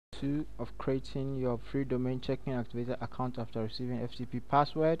2 of creating your free domain checking activated account after receiving FTP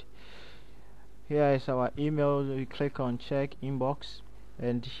password. Here is our email. We click on check inbox,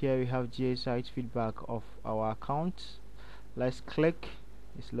 and here we have GA site feedback of our account. Let's click.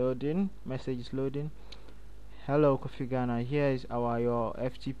 It's loading. Message is loading. Hello Kofi Ghana, here is your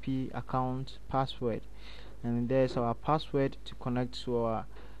FTP account password, and there's our password to connect to our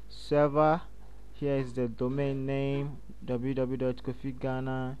server. Here is the domain name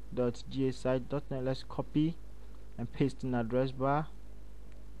www.kofighana.gasite.net. Let's copy and paste in the address bar.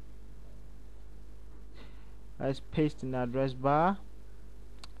 Let's paste in the address bar.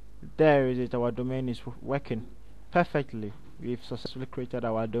 There is it. Our domain is working perfectly. We've successfully created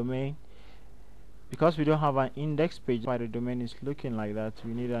our domain. Because we don't have an index page, why the domain is looking like that,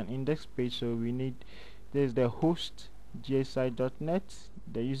 we need an index page. So we need, there's the host ghsite.net,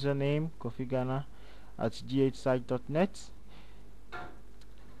 the username kofighana@ghsite.net,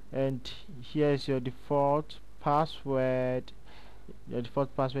 and here's your default password. Your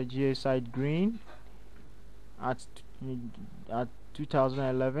default password ghsite green at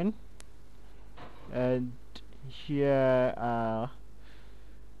 2011, and here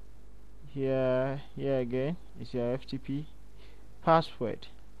again is your FTP password,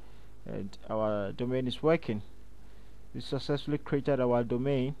 and our domain is working. We successfully created our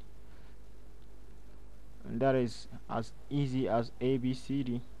domain, and that is as easy as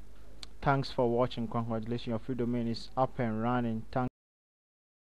ABCD. Thanks for watching. Congratulations, your free domain is up and running. Thanks.